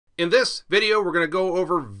In this video, we're going to go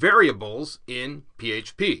over variables in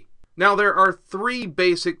PHP. Now, there are three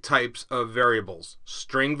basic types of variables: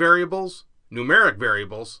 string variables, numeric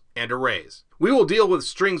variables, and arrays. We will deal with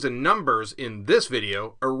strings and numbers in this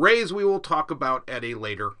video. Arrays we will talk about at a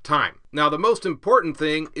later time. Now, the most important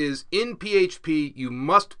thing is in PHP, you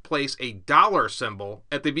must place a dollar symbol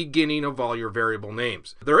at the beginning of all your variable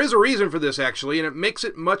names. There is a reason for this actually, and it makes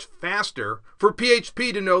it much faster for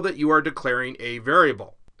PHP to know that you are declaring a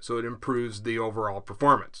variable. So it improves the overall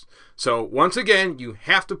performance. So once again, you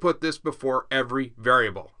have to put this before every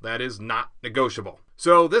variable. That is not negotiable.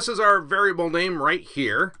 So this is our variable name right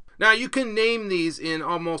here. Now you can name these in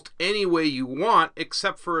almost any way you want,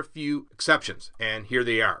 except for a few exceptions, and here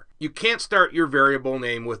they are. You can't start your variable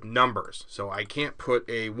name with numbers, so I can't put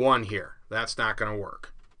a 1 here. That's not going to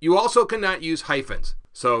work. You also cannot use hyphens,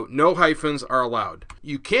 so no hyphens are allowed.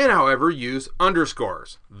 You can, however, use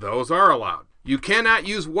underscores. Those are allowed. You cannot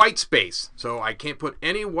use white space, so I can't put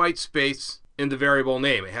any white space in the variable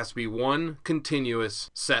name. It has to be one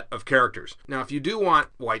continuous set of characters. Now, if you do want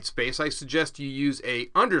white space, I suggest you use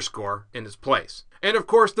a underscore in its place. And of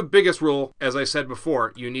course, the biggest rule, as I said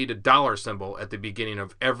before, you need a dollar symbol at the beginning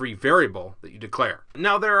of every variable that you declare.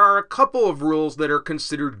 Now, there are a couple of rules that are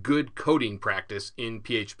considered good coding practice in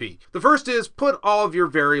PHP. The first is put all of your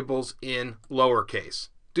variables in lowercase.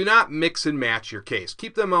 Do not mix and match your case.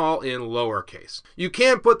 Keep them all in lowercase. You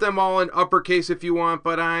can put them all in uppercase if you want,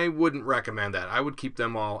 but I wouldn't recommend that. I would keep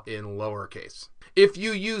them all in lowercase. If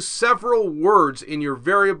you use several words in your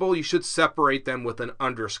variable, you should separate them with an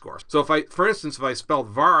underscore. So for instance, if I spelled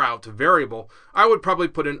var out to variable, I would probably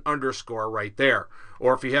put an underscore right there.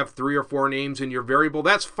 Or if you have 3 or 4 names in your variable,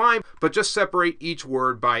 that's fine, but just separate each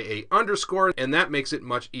word by an underscore, and that makes it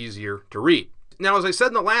much easier to read. Now, as I said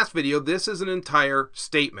in the last video, this is an entire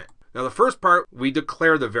statement. Now, the first part, we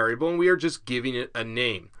declare the variable and we are just giving it a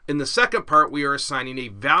name. In the second part, we are assigning a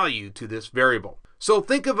value to this variable. So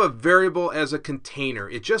think of a variable as a container.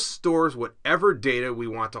 It just stores whatever data we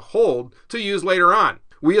want to hold to use later on.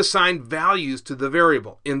 We assign values to the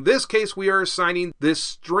variable. In this case, we are assigning this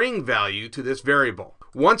string value to this variable.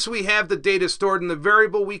 Once we have the data stored in the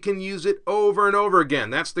variable, we can use it over and over again.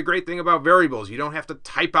 That's the great thing about variables. You don't have to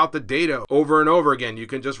type out the data over and over again. You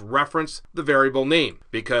can just reference the variable name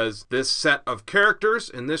because this set of characters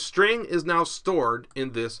in this string is now stored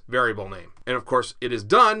in this variable name. And of course, it is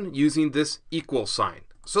done using this equal sign.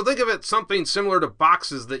 So think of it something similar to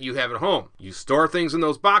boxes that you have at home. You store things in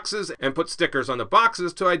those boxes and put stickers on the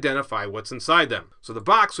boxes to identify what's inside them. So the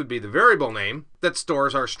box would be the variable name that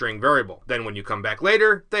stores our string variable. Then when you come back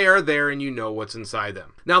later, they are there and you know what's inside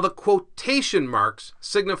them. Now the quotation marks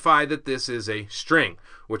signify that this is a string,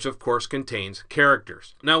 which of course contains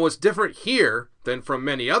characters. Now what's different here than from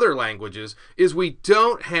many other languages is we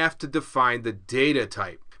don't have to define the data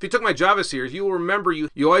type. If you took my Java series, you will remember you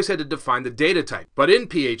always had to define the data type. But in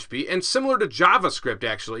PHP, and similar to JavaScript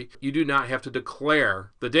actually, you do not have to declare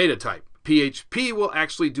the data type. PHP will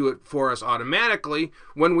actually do it for us automatically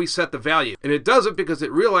when we set the value. And it does it because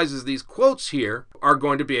it realizes these quotes here are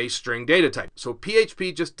going to be a string data type. So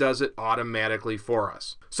PHP just does it automatically for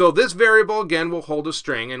us. So this variable, again, will hold a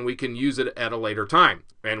string and we can use it at a later time.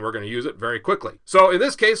 And we're going to use it very quickly. So in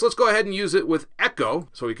this case, let's go ahead and use it with echo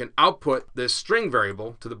so we can output this string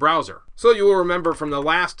variable to the browser. So you will remember from the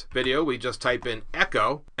last video, we just type in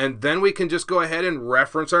echo, and then we can just go ahead and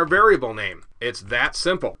reference our variable name. It's that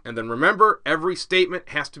simple. And then remember, every statement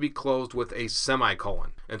has to be closed with a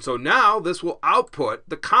semicolon. And so now this will output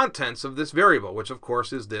the contents of this variable, which of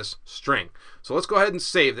course is this string. So let's go ahead and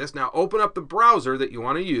save this. Now open up the browser that you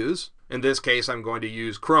want to use. In this case, I'm going to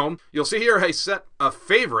use Chrome. You'll see here I set a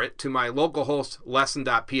favorite to my localhost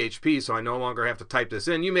lesson.php, so I no longer have to type this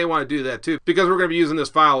in. You may want to do that too, because we're going to be using this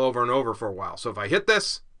file over and over for a while. So if I hit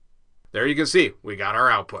this, there you can see we got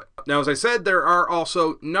our output. Now, as I said, there are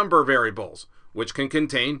also number variables, which can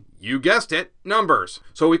contain, you guessed it, numbers.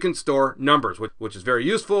 So we can store numbers, which is very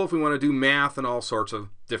useful if we want to do math and all sorts of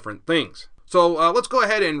different things. So let's go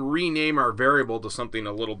ahead and rename our variable to something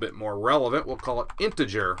a little bit more relevant. We'll call it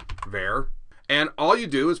integer var. And all you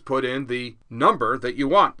do is put in the number that you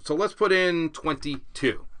want. So let's put in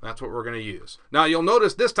 22. That's what we're going to use. Now you'll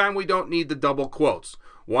notice this time we don't need the double quotes.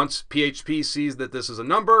 Once PHP sees that this is a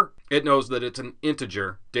number, it knows that it's an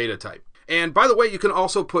integer data type. And by the way, you can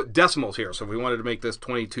also put decimals here. So if we wanted to make this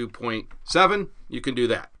 22.7, you can do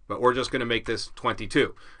that. But we're just going to make this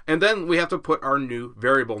 22. And then we have to put our new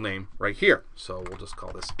variable name right here. So we'll just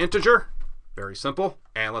call this integer. Very simple.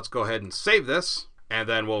 And let's go ahead and save this. And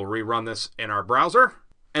then we'll rerun this in our browser.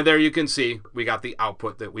 And there you can see we got the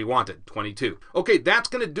output that we wanted, 22. Okay, that's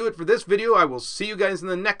going to do it for this video. I will see you guys in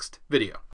the next video.